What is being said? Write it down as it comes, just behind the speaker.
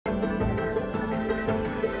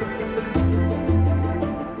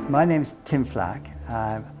My name is Tim Flach.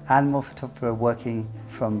 I'm an animal photographer working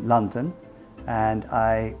from London, and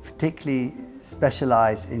I particularly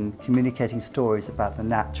specialise in communicating stories about the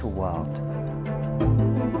natural world.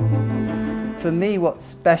 For me, what's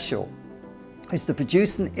special is to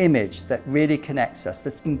produce an image that really connects us,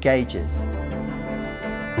 that engages.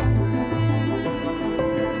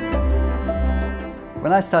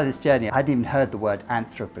 When I started this journey, I hadn't even heard the word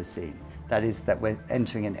Anthropocene. That is, that we're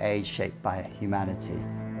entering an age shaped by humanity.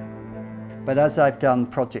 But as I've done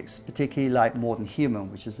projects, particularly like More Than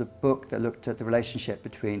Human, which is a book that looked at the relationship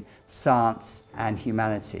between science and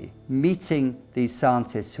humanity, meeting these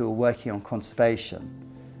scientists who are working on conservation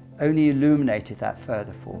only illuminated that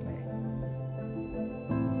further for me.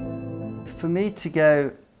 For me to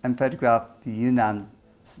go and photograph the Yunnan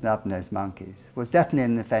snub-nosed monkeys was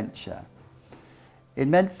definitely an adventure. It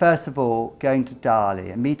meant, first of all, going to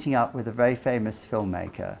Dali and meeting up with a very famous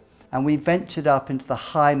filmmaker. And we ventured up into the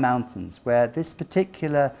high mountains where this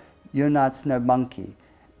particular Yunnan snow monkey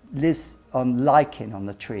lives on lichen on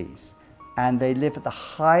the trees. And they live at the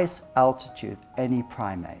highest altitude of any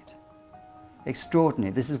primate.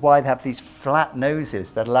 Extraordinary. This is why they have these flat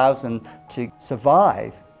noses that allows them to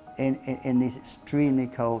survive in these extremely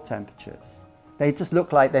cold temperatures. They just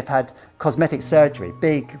look like they've had cosmetic surgery,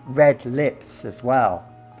 big red lips as well,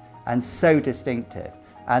 and so distinctive.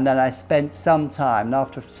 And then I spent some time, and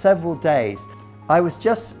after several days, I was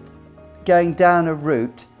just going down a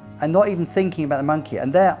route and not even thinking about the monkey.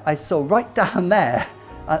 And there I saw right down there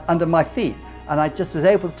under my feet, and I just was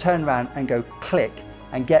able to turn around and go click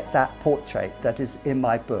and get that portrait that is in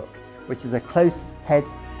my book, which is a close head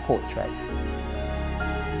portrait.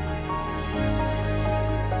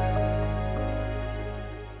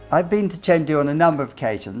 I've been to Chengdu on a number of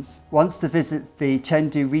occasions, once to visit the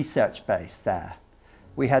Chengdu research base there.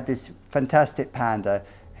 We had this fantastic panda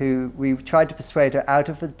who we tried to persuade her out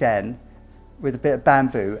of a den with a bit of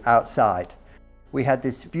bamboo outside. We had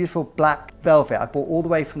this beautiful black velvet I bought all the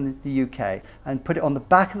way from the UK and put it on the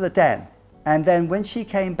back of the den. And then when she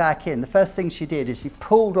came back in, the first thing she did is she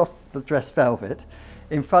pulled off the dress velvet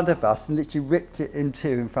in front of us and literally ripped it in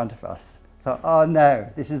two in front of us. I thought, oh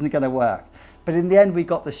no, this isn't going to work. But in the end we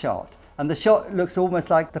got the shot. And the shot looks almost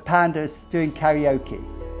like the pandas doing karaoke.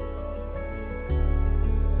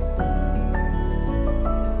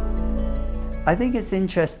 I think it's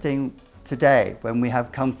interesting today when we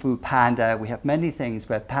have Kung Fu Panda, we have many things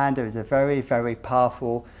where panda is a very, very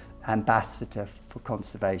powerful ambassador for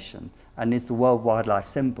conservation and is the world wildlife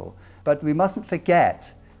symbol. But we mustn't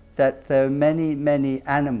forget that there are many, many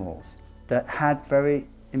animals that had very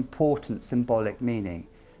important symbolic meaning,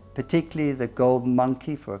 particularly the golden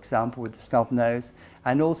monkey, for example, with the snub nose,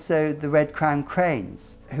 and also the red-crowned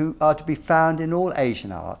cranes, who are to be found in all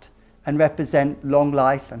Asian art and represent long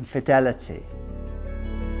life and fidelity.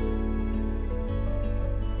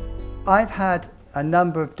 I've had a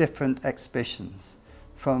number of different exhibitions,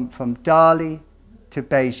 from Dali to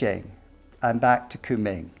Beijing and back to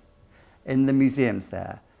Kunming, in the museums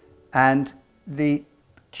there. And the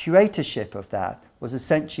curatorship of that was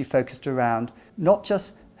essentially focused around not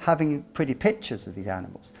just having pretty pictures of these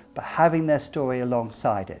animals, but having their story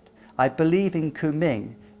alongside it. I believe in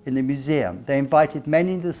Kunming, in the museum, they invited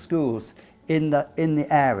many of the schools in the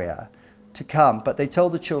area to come, but they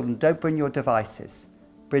told the children, don't bring your devices,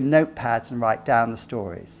 bring notepads and write down the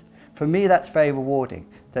stories. For me, that's very rewarding,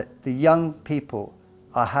 that the young people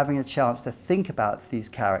are having a chance to think about these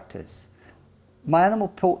characters. My animal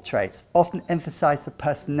portraits often emphasize the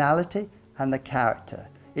personality and the character.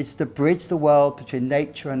 It's to bridge the world between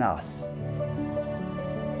nature and us.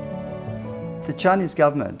 The Chinese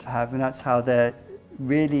government have, and that's how they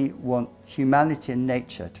really want humanity and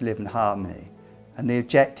nature to live in harmony, and the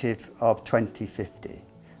objective of 2050.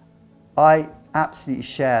 I absolutely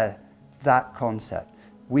share that concept.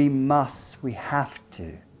 We have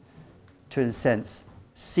to in a sense,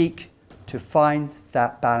 seek to find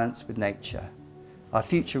that balance with nature. Our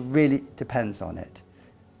future really depends on it.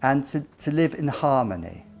 And to live in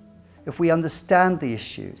harmony. If we understand the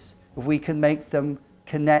issues, if we can make them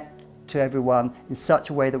connect to everyone in such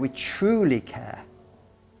a way that we truly care,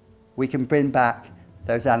 we can bring back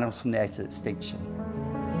those animals from the edge of extinction.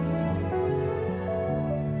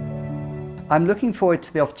 I'm looking forward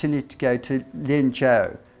to the opportunity to go to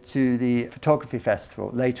Linzhou, to the photography festival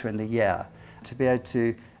later in the year, to be able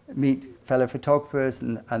to meet fellow photographers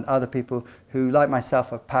and other people who, like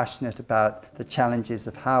myself, are passionate about the challenges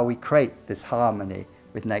of how we create this harmony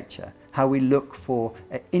with nature, how we look for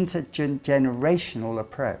an intergenerational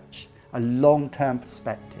approach, a long-term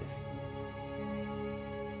perspective.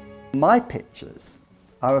 My pictures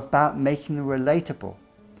are about making them relatable,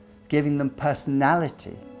 giving them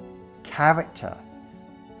personality, character,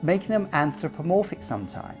 making them anthropomorphic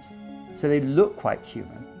sometimes, so they look quite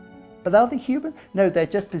human. But are they human? No, they're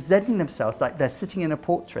just presenting themselves like they're sitting in a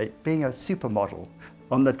portrait, being a supermodel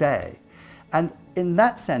on the day. And in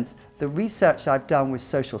that sense, the research I've done with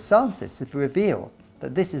social scientists has revealed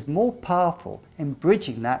that this is more powerful in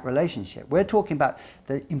bridging that relationship. We're talking about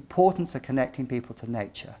the importance of connecting people to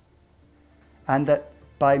nature. And that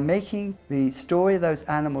by making the story of those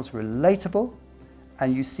animals relatable,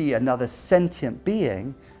 and you see another sentient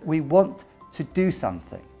being, we want to do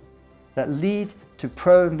something that lead to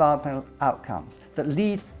pro-environmental outcomes, that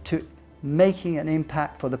lead to making an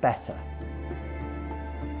impact for the better.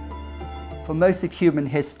 For most of human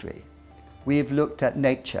history, we have looked at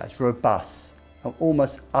nature as robust, and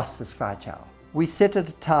almost us as fragile. We sit at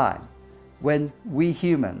a time when we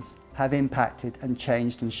humans have impacted and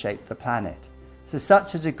changed and shaped the planet to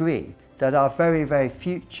such a degree that our very, very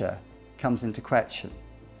future comes into question.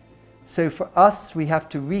 So for us, we have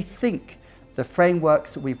to rethink the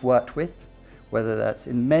frameworks that we've worked with, whether that's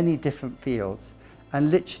in many different fields,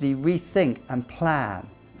 and literally rethink and plan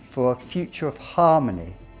for a future of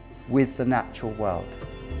harmony with the natural world.